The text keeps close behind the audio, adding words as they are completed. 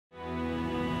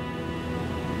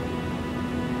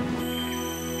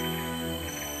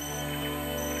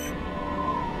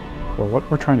Well,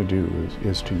 what we're trying to do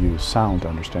is to use sound to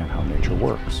understand how nature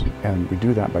works. And we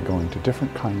do that by going to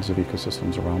different kinds of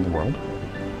ecosystems around the world,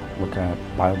 look at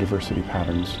biodiversity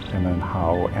patterns, and then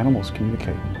how animals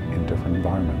communicate in different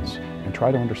environments, and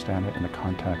try to understand it in the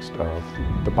context of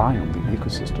the biome, the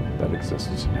ecosystem that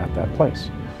exists at that place.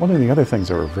 One of the other things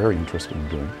that we're very interested in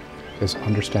doing is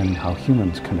understanding how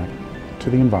humans connect to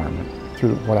the environment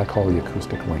through what I call the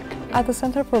acoustic link. At the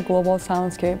Center for Global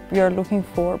Soundscape, we are looking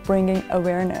for bringing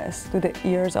awareness to the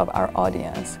ears of our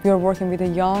audience. We are working with a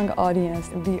young audience.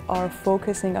 We are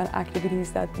focusing on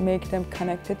activities that make them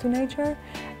connected to nature,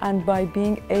 and by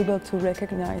being able to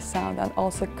recognize sound and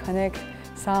also connect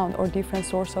sound or different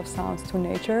sources of sounds to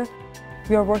nature.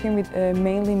 We are working with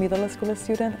mainly middle school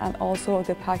students, and also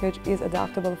the package is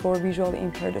adaptable for visually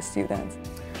impaired students.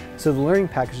 So the learning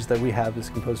package that we have is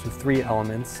composed of 3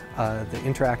 elements: the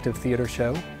interactive theater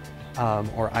show,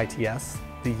 or ITS,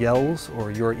 the YELLS,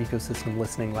 or Your Ecosystem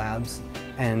Listening Labs,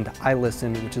 and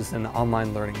iListen, which is an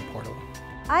online learning portal.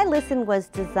 iListen was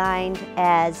designed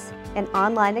as an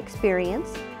online experience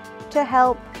to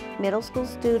help middle school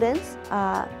students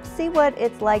see what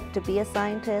it's like to be a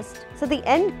scientist. So the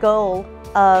end goal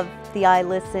of the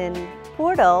iListen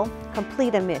portal,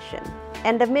 complete a mission.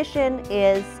 And a mission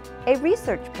is a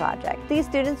research project. These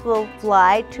students will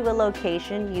fly to a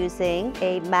location using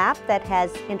a map that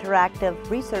has interactive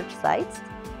research sites,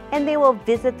 and they will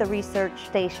visit the research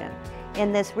station.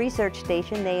 In this research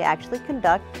station, they actually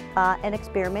conduct an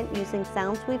experiment using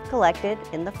sounds we've collected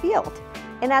in the field.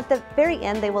 And at the very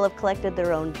end, they will have collected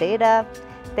their own data,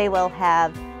 they will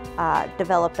have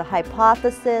developed a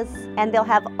hypothesis, and they'll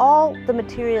have all the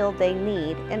material they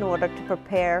need in order to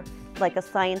prepare like a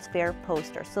science fair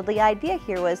poster. So the idea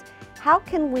here was, how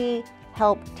can we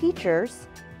help teachers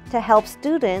to help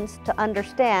students to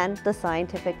understand the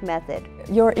scientific method?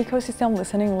 Your Ecosystem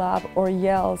Listening Lab, or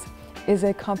YELLS, is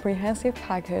a comprehensive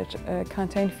package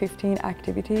containing 15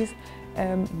 activities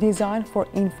designed for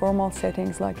informal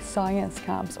settings like science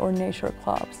camps or nature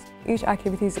clubs. Each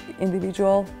activity is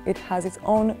individual, it has its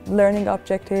own learning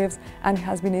objectives, and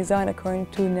has been designed according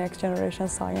to next generation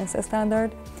science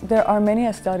standard. There are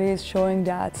many studies showing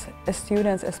that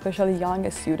students, especially young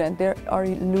students, they are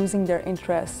losing their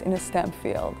interest in the STEM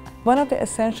field. One of the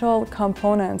essential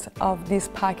components of this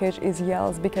package is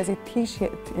YELLS, because it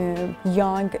teaches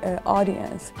young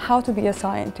audience how to be a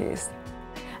scientist.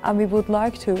 And we would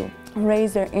like to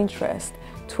raise their interest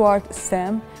toward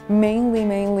STEM,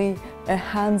 mainly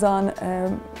hands-on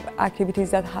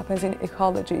activities that happens in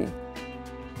ecology.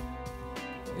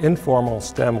 Informal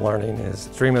STEM learning is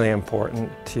extremely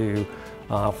important to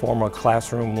formal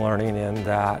classroom learning, in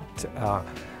that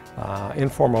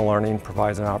informal learning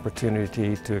provides an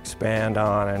opportunity to expand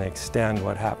on and extend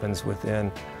what happens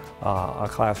within a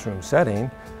classroom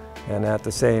setting, and at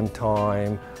the same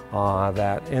time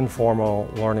that informal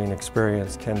learning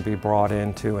experience can be brought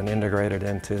into and integrated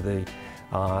into the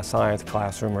science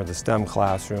classroom or the STEM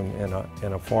classroom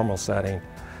in a formal setting,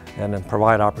 and then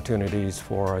provide opportunities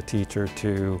for a teacher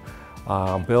to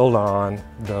build on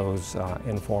those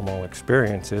informal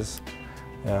experiences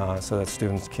so that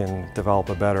students can develop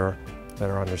a better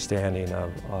understanding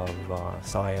of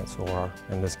science, or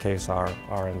in this case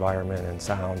our environment and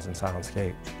sounds and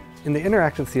soundscapes. In the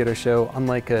interactive theater show,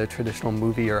 unlike a traditional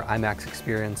movie or IMAX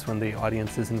experience when the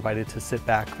audience is invited to sit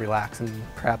back, relax, and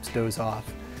perhaps doze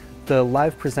off, the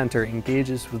live presenter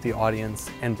engages with the audience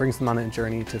and brings them on a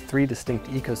journey to 3 distinct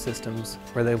ecosystems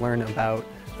where they learn about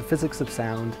the physics of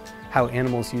sound, how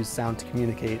animals use sound to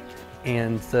communicate,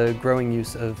 and the growing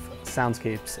use of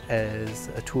soundscapes as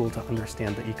a tool to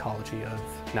understand the ecology of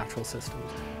natural systems.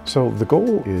 So the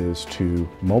goal is to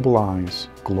mobilize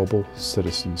global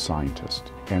citizen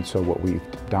scientists. And so what we've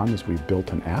done is we've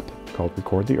built an app called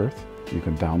Record the Earth. You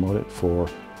can download it for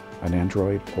an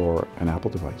Android or an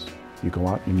Apple device. You go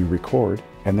out and you record,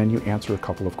 and then you answer a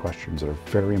couple of questions that are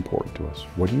very important to us.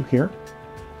 What do you hear?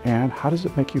 And how does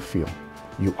it make you feel?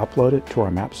 You upload it to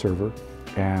our map server,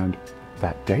 and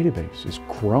that database is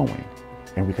growing,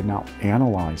 and we can now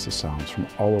analyze the sounds from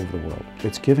all over the world.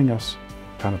 It's giving us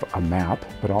kind of a map,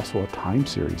 but also a time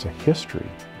series, a history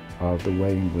of the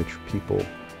way in which people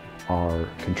are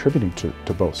contributing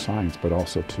to both science, but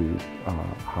also to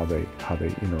how they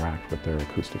interact with their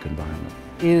acoustic environment.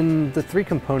 In the 3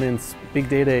 components, big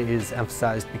data is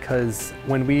emphasized because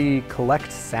when we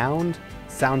collect sound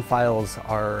files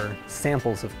are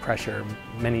samples of pressure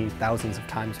many thousands of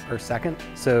times per second.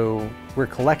 So we're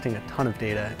collecting a ton of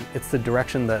data. It's the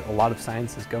direction that a lot of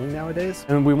science is going nowadays.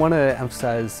 And we want to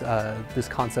emphasize this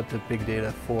concept of big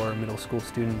data for middle school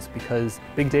students, because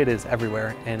big data is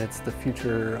everywhere and it's the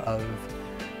future of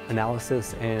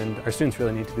analysis, and our students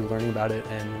really need to be learning about it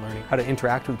and learning how to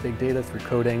interact with big data through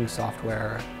coding,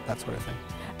 software, that sort of thing.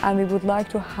 And we would like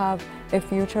to have a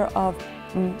future of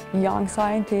young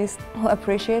scientists who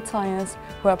appreciate science,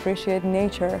 who appreciate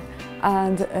nature,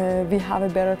 and we have a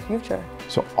better future.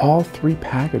 So all three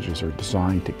packages are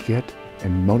designed to get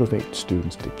and motivate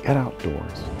students to get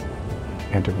outdoors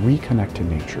and to reconnect to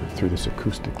nature through this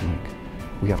acoustic link.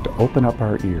 We have to open up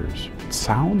our ears.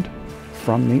 Sound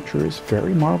from nature is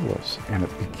very marvelous, and it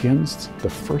begins the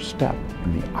first step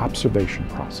in the observation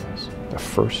process, the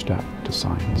first step to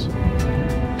science.